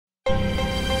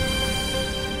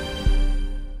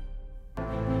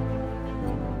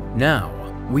Now,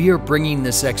 we are bringing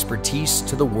this expertise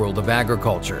to the world of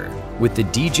agriculture with the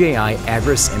DJI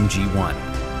Agras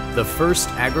MG1, the first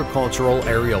agricultural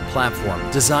aerial platform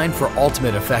designed for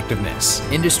ultimate effectiveness,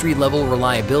 industry-level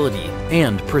reliability,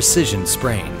 and precision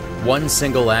spraying. One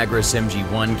single Agras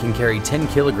MG1 can carry 10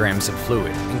 kilograms of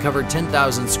fluid and cover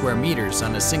 10,000 square meters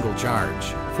on a single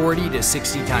charge, 40 to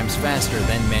 60 times faster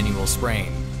than manual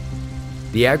spraying.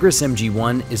 The Agras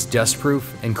MG1 is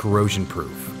dust-proof and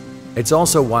corrosion-proof. It's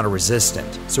also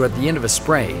water-resistant, so at the end of a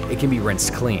spray, it can be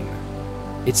rinsed clean.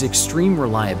 Its extreme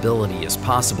reliability is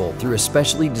possible through a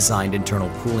specially designed internal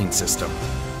cooling system.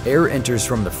 Air enters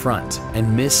from the front,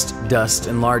 and mist, dust,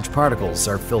 and large particles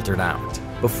are filtered out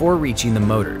before reaching the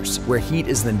motors, where heat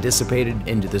is then dissipated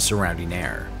into the surrounding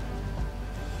air.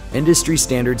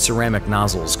 Industry-standard ceramic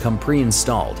nozzles come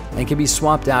pre-installed and can be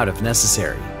swapped out if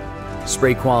necessary.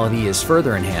 Spray quality is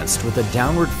further enhanced with a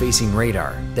downward-facing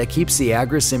radar that keeps the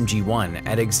Agras MG1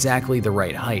 at exactly the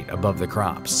right height above the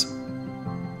crops.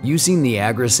 Using the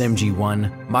Agras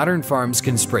MG1, modern farms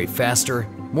can spray faster,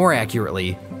 more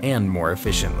accurately, and more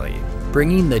efficiently,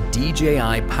 bringing the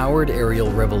DJI-powered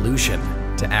aerial revolution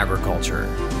to agriculture.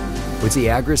 With the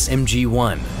Agras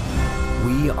MG1,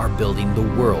 we are building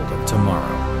the world of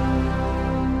tomorrow.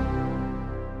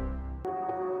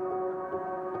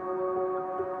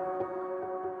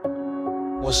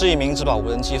 我是一名植保无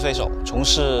人机飞手，从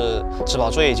事植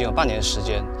保作业已经有半年时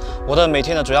间。我的每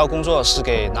天的主要工作是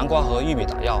给南瓜和玉米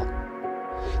打药。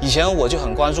以前我就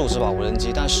很关注植保无人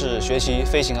机，但是学习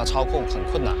飞行和操控很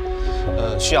困难，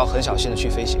需要很小心的去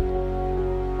飞行。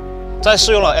在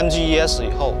试用了 MG1S 以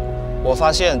后，我发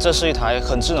现这是一台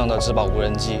很智能的植保无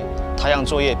人机，它让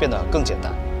作业变得更简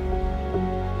单。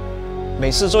每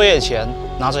次作业前，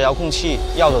拿着遥控器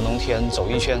绕着农田走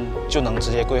一圈，就能直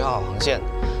接规划好航线。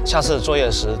 下次作业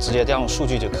时直接调用数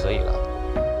据就可以了。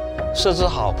设置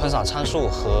好喷洒参数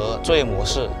和作业模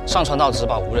式，上传到植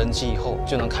保无人机以后，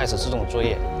就能开始自动作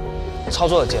业。操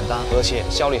作简单，而且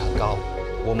效率很高。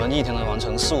我们一天能完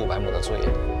成400-500亩的作业。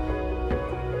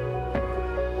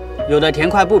有的田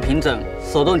块不平整，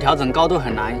手动调整高度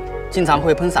很难，经常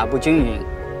会喷洒不均匀。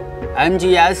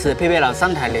MG1S 配备了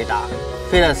3台雷达，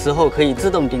飞的时候可以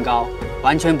自动定高，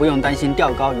完全不用担心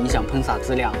掉高影响喷洒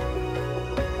质量。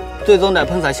 最终的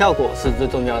喷洒效果是最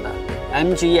重要的。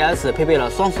MG1S 配备了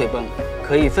双水泵，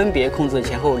可以分别控制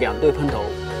前后2对喷头，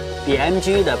比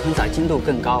MG1 的喷洒精度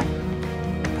更高。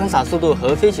喷洒速度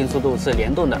和飞行速度是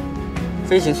联动的，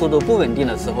飞行速度不稳定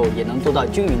的时候也能做到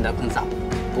均匀的喷洒，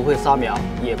不会烧苗，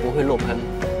也不会漏喷。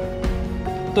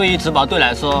对于植保队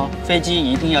来说，飞机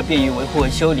一定要便于维护和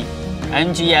修理。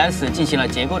MG1S 进行了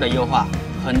结构的优化，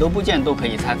很多部件都可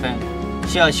以拆分，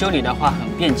需要修理的话很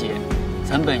便捷，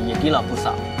成本也低了不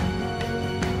少。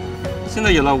 现在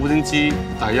有了无人机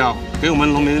打药，给我们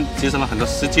农民节省了很多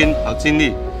时间和精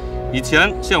力。以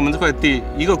前像我们这块地，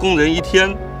一个工人一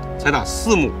天才打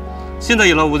4亩，现在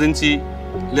有了无人机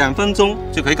，2分钟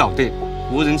就可以搞定。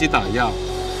无人机打药，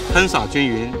喷洒均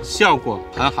匀，效果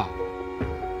很好。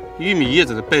玉米叶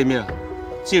子的背面、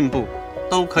茎部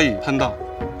都可以喷到。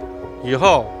以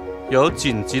后有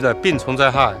紧急的病虫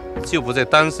灾害，就不再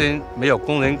担心没有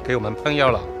工人给我们喷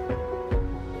药了。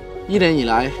 1年以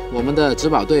来，我们的植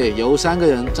保队由3个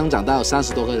人增长到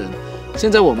30多个人。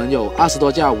现在我们有20多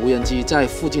架无人机在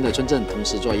附近的村镇同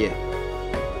时作业。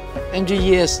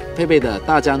MG1S 配备的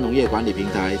大疆农业管理平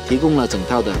台提供了整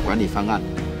套的管理方案，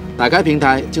打开平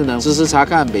台就能实时查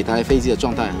看每台飞机的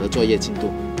状态和作业进度，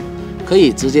可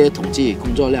以直接统计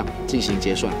工作量进行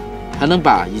结算，还能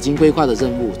把已经规划的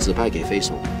任务指派给飞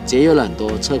手，节约了很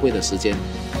多测绘的时间。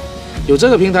有这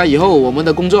个平台以后，我们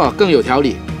的工作更有条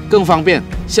理。 更方便，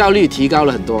效率提高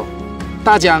了很多。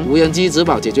大疆无人机植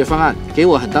保解决方案给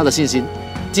我很大的信心。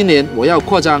今年我要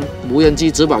扩张无人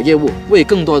机植保业务，为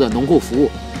更多的农户服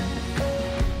务。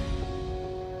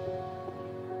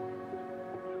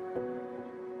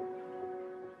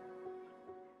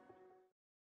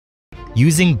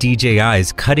 Using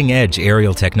DJI's cutting-edge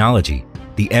aerial technology,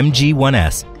 the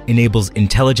MG1S enables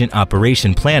intelligent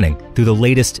operation planning through the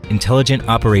latest Intelligent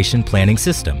Operation Planning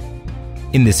System.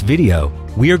 In this video,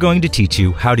 we are going to teach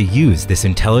you how to use this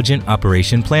Intelligent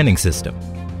Operation Planning System.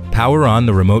 Power on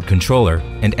the remote controller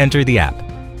and enter the app.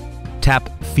 Tap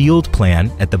Field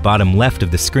Plan at the bottom left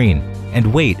of the screen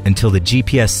and wait until the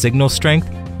GPS signal strength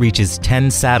reaches 10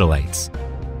 satellites.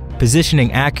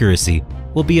 Positioning accuracy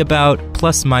will be about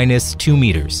 ±2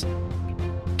 meters.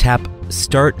 Tap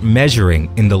Start Measuring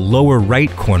in the lower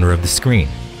right corner of the screen.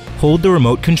 Hold the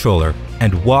remote controller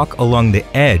and walk along the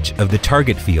edge of the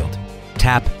target field.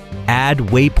 Tap Add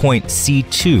Waypoint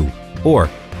C2 or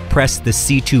press the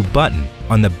C2 button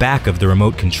on the back of the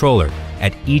remote controller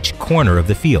at each corner of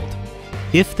the field.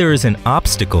 If there is an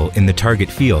obstacle in the target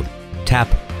field, tap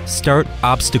Start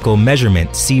Obstacle Measurement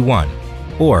C1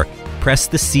 or press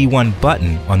the C1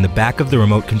 button on the back of the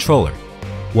remote controller.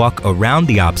 Walk around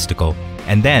the obstacle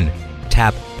and then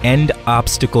tap End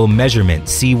Obstacle Measurement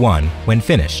C1 when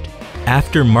finished.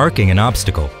 After marking an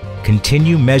obstacle,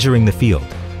 continue measuring the field.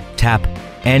 Tap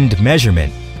End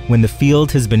Measurement when the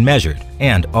field has been measured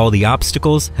and all the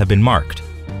obstacles have been marked.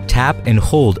 Tap and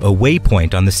hold a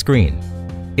waypoint on the screen.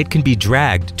 It can be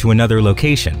dragged to another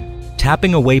location.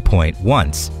 Tapping a waypoint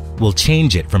once will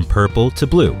change it from purple to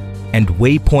blue, and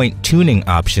waypoint tuning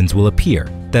options will appear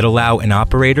that allow an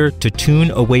operator to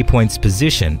tune a waypoint's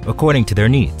position according to their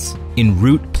needs. In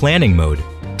route planning mode,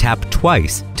 tap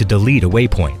twice to delete a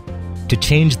waypoint. To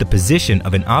change the position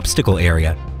of an obstacle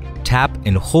area, tap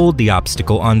and hold the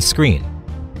obstacle on screen.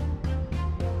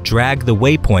 Drag the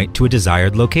waypoint to a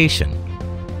desired location.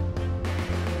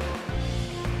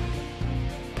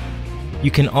 You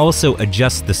can also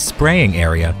adjust the spraying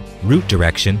area, route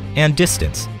direction, and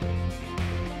distance.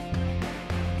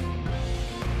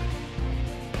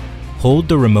 Hold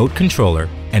the remote controller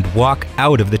and walk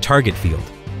out of the target field.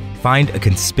 Find a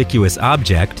conspicuous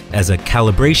object as a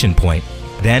calibration point,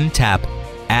 then tap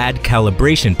Add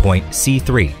Calibration Point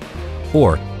C3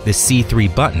 or the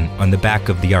C3 button on the back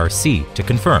of the RC to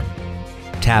confirm.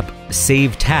 Tap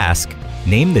Save Task,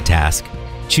 name the task,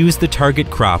 choose the target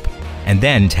crop, and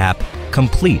then tap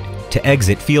Complete to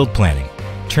exit field planning.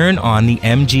 Turn on the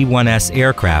MG1S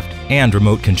aircraft and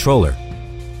remote controller.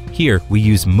 Here we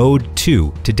use Mode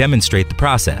 2 to demonstrate the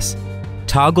process.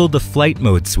 Toggle the flight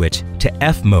mode switch to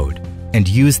F mode and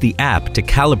use the app to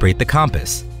calibrate the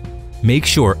compass. Make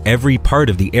sure every part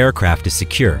of the aircraft is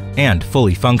secure and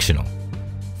fully functional.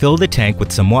 Fill the tank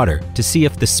with some water to see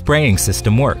if the spraying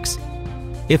system works.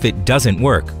 If it doesn't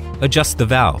work, adjust the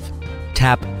valve.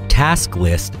 Tap Task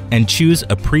List and choose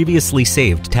a previously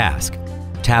saved task.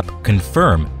 Tap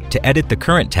Confirm to edit the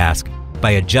current task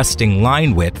by adjusting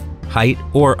line width, height,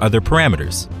 or other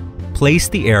parameters. Place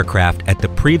the aircraft at the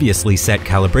previously set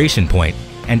calibration point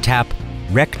and tap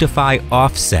Rectify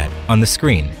Offset on the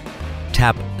screen.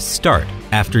 Tap Start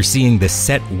after seeing the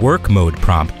Set Work Mode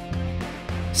prompt.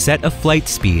 Set a flight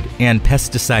speed and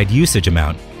pesticide usage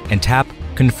amount and tap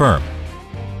Confirm.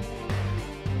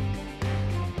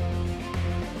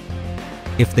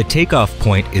 If the takeoff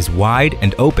point is wide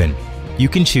and open, you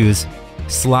can choose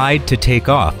Slide to take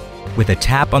off with a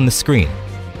tap on the screen,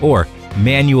 or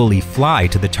manually fly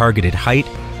to the targeted height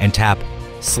and tap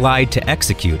Slide to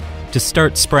execute to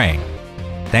start spraying.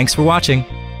 Thanks for watching.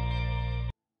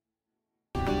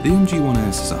 The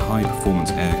MG1S is a high-performance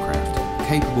aircraft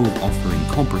capable of offering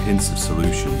comprehensive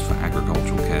solutions for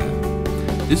agricultural care.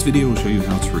 This video will show you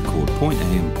how to record point A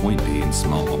and point B in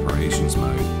smart operations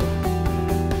mode.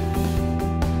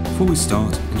 Before we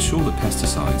start, ensure that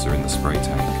pesticides are in the spray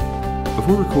tank.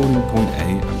 Before recording point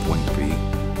A and point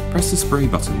B, press the spray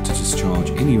button to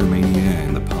discharge any remaining air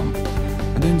in the pump,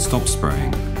 and then stop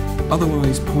spraying.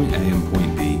 Otherwise, point A and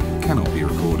point B cannot be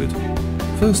recorded.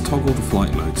 First, toggle the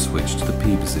flight mode switch to the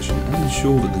P position and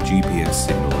ensure that the GPS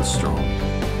signal is strong.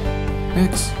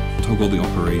 Next, toggle the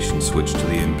operation switch to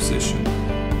the M position.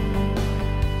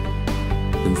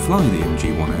 Then fly the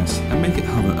MG1S and make it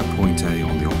hover at point A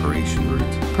on the operation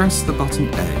route. Press the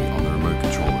button A on the remote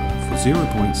controller for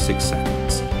 0.6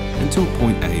 seconds until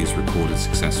point A is recorded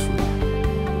successfully.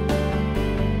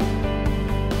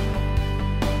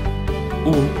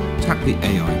 Or tap the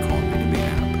A icon in the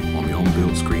app on the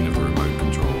on-build screen of the remote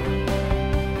controller.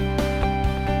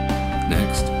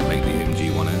 Next, make the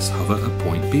MG1S hover at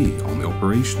point B on the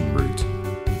operation route.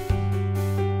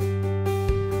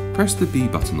 Press the B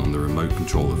button on the remote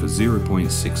controller for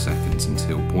 0.6 seconds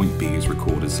until point B is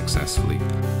recorded successfully.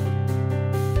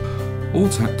 Or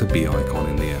tap the B icon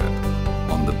in the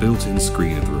app on the built-in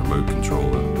screen of the remote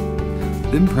controller.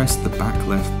 Then press the back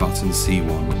left button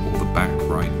C1 or the back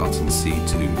right button C2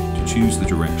 to choose the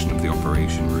direction of the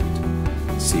operation route.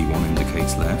 C1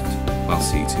 indicates left, while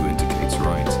C2 indicates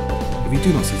right. If you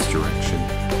do not set a direction,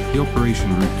 the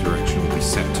operation route direction will be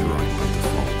set to right by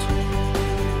default.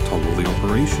 Toggle the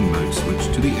operation mode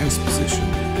switch to the S position.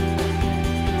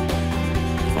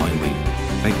 Finally,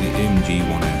 make the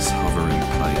MG1S hover in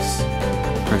place.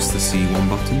 Press the C1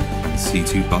 button and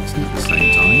C2 button at the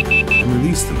same time and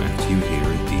release them after you hear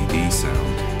a DD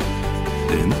sound.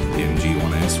 Then the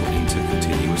MG1S will enter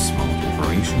continuous smart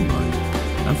operation mode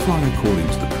and fly according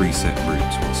to the preset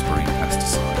route while spraying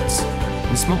pesticides.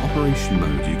 In smart operation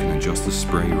mode, you can adjust the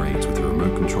spray rate with the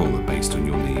remote controller based on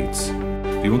your needs.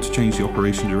 If you want to change the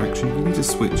operation direction, you need to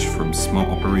switch from smart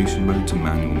operation mode to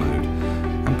manual mode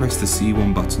and press the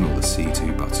C1 button or the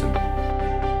C2 button.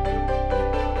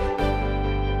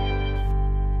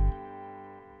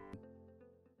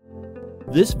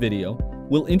 This video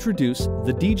will introduce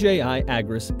the DJI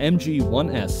Agras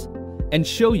MG1S and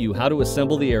show you how to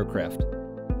assemble the aircraft.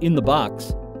 In the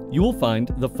box, you will find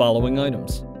the following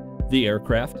items: the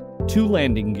aircraft, 2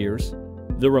 landing gears,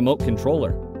 the remote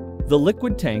controller, the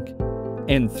liquid tank,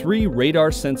 and 3 radar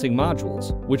sensing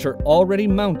modules, which are already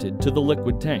mounted to the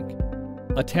liquid tank.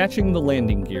 Attaching the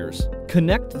landing gears,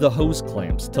 connect the hose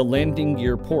clamps to landing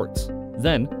gear ports.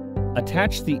 Then,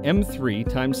 attach the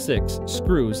M3x6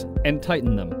 screws and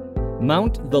tighten them.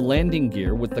 Mount the landing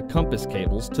gear with the compass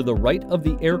cables to the right of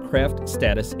the aircraft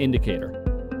status indicator.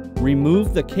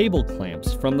 Remove the cable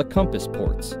clamps from the compass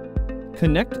ports.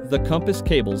 Connect the compass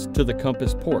cables to the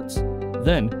compass ports.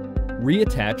 Then,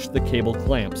 reattach the cable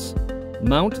clamps.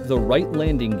 Mount the right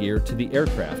landing gear to the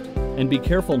aircraft and be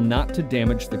careful not to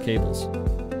damage the cables.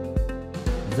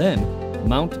 Then,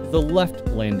 mount the left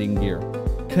landing gear.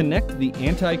 Connect the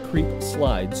anti-creep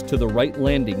slides to the right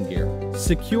landing gear.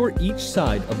 Secure each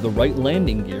side of the right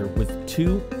landing gear with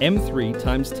 2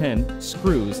 M3x10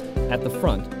 screws at the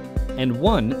front and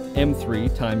 1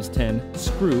 M3x10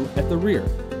 screw at the rear.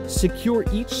 Secure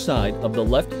each side of the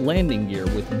left landing gear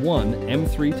with 1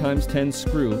 M3x10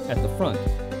 screw at the front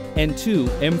and 2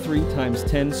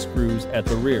 M3x10 screws at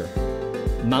the rear.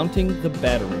 Mounting the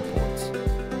battery ports.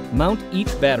 Mount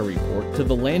each battery port to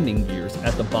the landing gears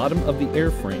at the bottom of the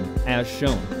airframe as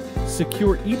shown.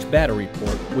 Secure each battery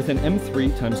port with an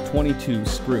M3x22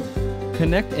 screw.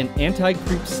 Connect an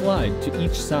anti-creep slide to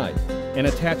each side and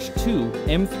attach 2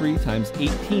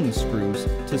 M3x18 screws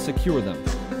to secure them.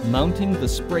 Mounting the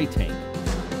spray tank.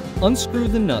 Unscrew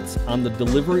the nuts on the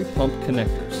delivery pump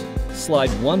connectors. Slide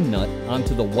 1 nut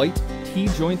onto the white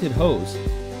T-jointed hose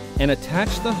and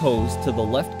attach the hose to the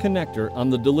left connector on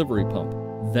the delivery pump.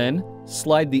 Then,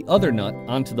 slide the other nut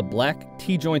onto the black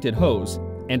T-jointed hose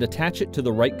and attach it to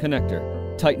the right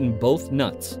connector. Tighten both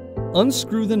nuts.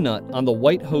 Unscrew the nut on the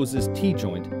white hose's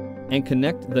T-joint and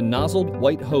connect the nozzled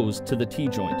white hose to the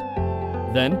T-joint.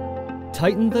 Then,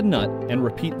 tighten the nut and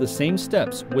repeat the same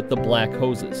steps with the black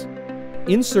hoses.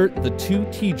 Insert the 2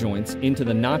 T-joints into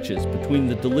the notches between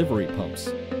the delivery pumps.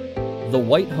 The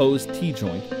white hose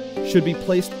T-joint should be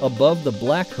placed above the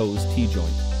black hose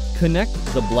T-joint. Connect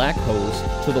the black hose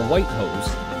to the white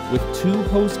hose with 2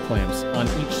 hose clamps on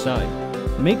each side.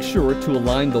 Make sure to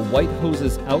align the white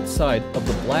hoses outside of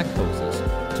the black hoses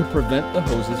to prevent the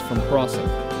hoses from crossing.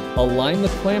 Align the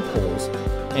clamp holes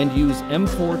and use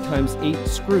M4x8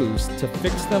 screws to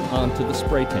fix them onto the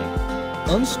spray tank.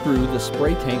 Unscrew the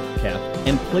spray tank cap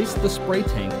and place the spray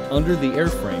tank under the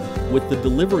airframe with the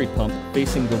delivery pump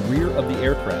facing the rear of the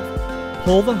aircraft.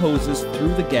 Pull the hoses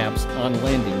through the gaps on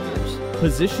landing gears.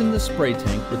 Position the spray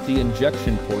tank with the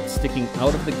injection port sticking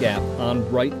out of the gap on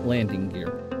right landing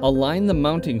gear. Align the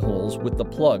mounting holes with the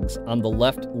plugs on the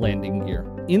left landing gear.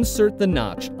 Insert the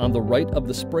notch on the right of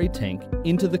the spray tank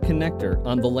into the connector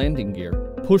on the landing gear.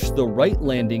 Push the right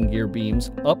landing gear beams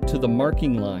up to the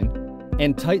marking line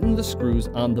and tighten the screws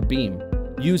on the beam.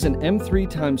 Use an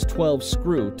M3x12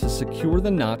 screw to secure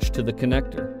the notch to the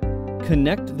connector.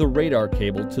 Connect the radar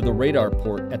cable to the radar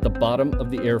port at the bottom of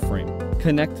the airframe.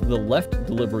 Connect the left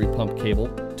delivery pump cable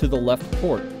to the left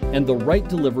port and the right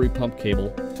delivery pump cable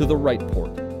to the right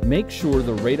port. Make sure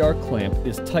the radar clamp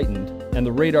is tightened and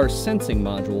the radar sensing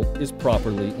module is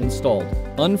properly installed.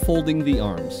 Unfolding the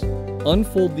arms.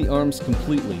 Unfold the arms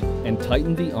completely and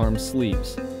tighten the arm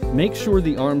sleeves. Make sure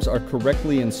the arms are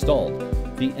correctly installed.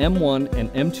 The M1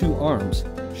 and M2 arms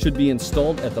should be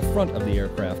installed at the front of the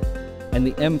aircraft, and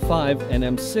the M5 and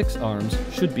M6 arms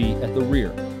should be at the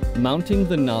rear. Mounting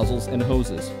the nozzles and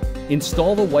hoses.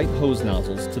 Install the white hose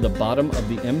nozzles to the bottom of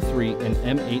the M3 and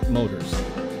M8 motors.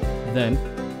 Then,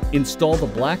 install the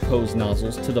black hose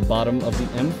nozzles to the bottom of the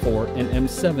M4 and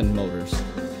M7 motors.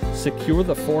 Secure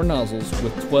the 4 nozzles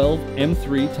with 12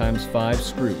 M3x5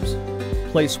 screws.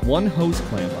 Place 1 hose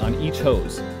clamp on each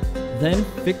hose. Then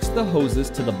fix the hoses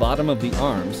to the bottom of the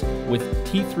arms with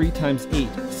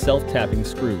T3x8 self-tapping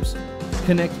screws.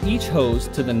 Connect each hose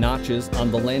to the notches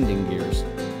on the landing gears.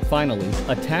 Finally,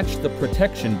 attach the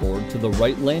protection board to the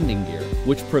right landing gear,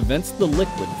 which prevents the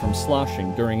liquid from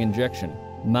sloshing during injection.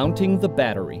 Mounting the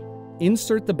battery.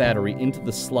 Insert the battery into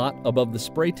the slot above the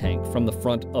spray tank from the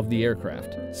front of the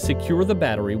aircraft. Secure the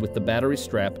battery with the battery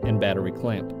strap and battery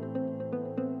clamp.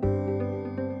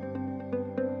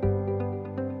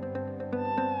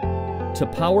 To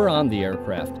power on the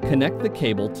aircraft, connect the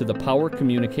cable to the power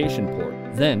communication port.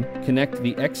 Then, connect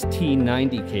the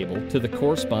XT90 cable to the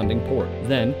corresponding port.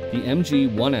 Then, the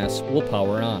MG1S will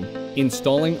power on.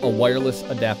 Installing a wireless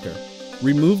adapter.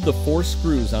 Remove the 4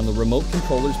 screws on the remote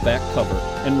controller's back cover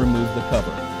and remove the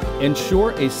cover.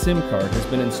 Ensure a SIM card has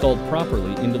been installed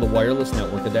properly into the wireless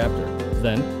network adapter.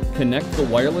 Then, connect the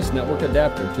wireless network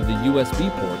adapter to the USB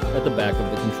port at the back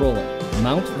of the controller.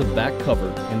 Mount the back cover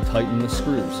and tighten the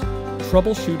screws.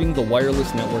 Troubleshooting the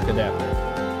wireless network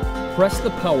adapter. Press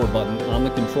the power button on the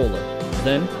controller.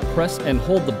 Then, press and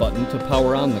hold the button to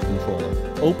power on the controller.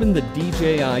 Open the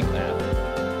DJI app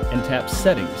and tap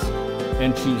Settings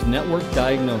and choose Network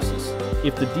Diagnosis.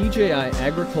 If the DJI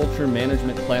Agriculture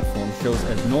Management Platform shows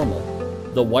as normal,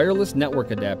 the wireless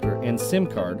network adapter and SIM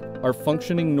card are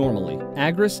functioning normally.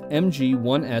 Agras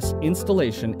MG1S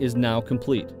installation is now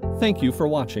complete. Thank you for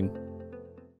watching.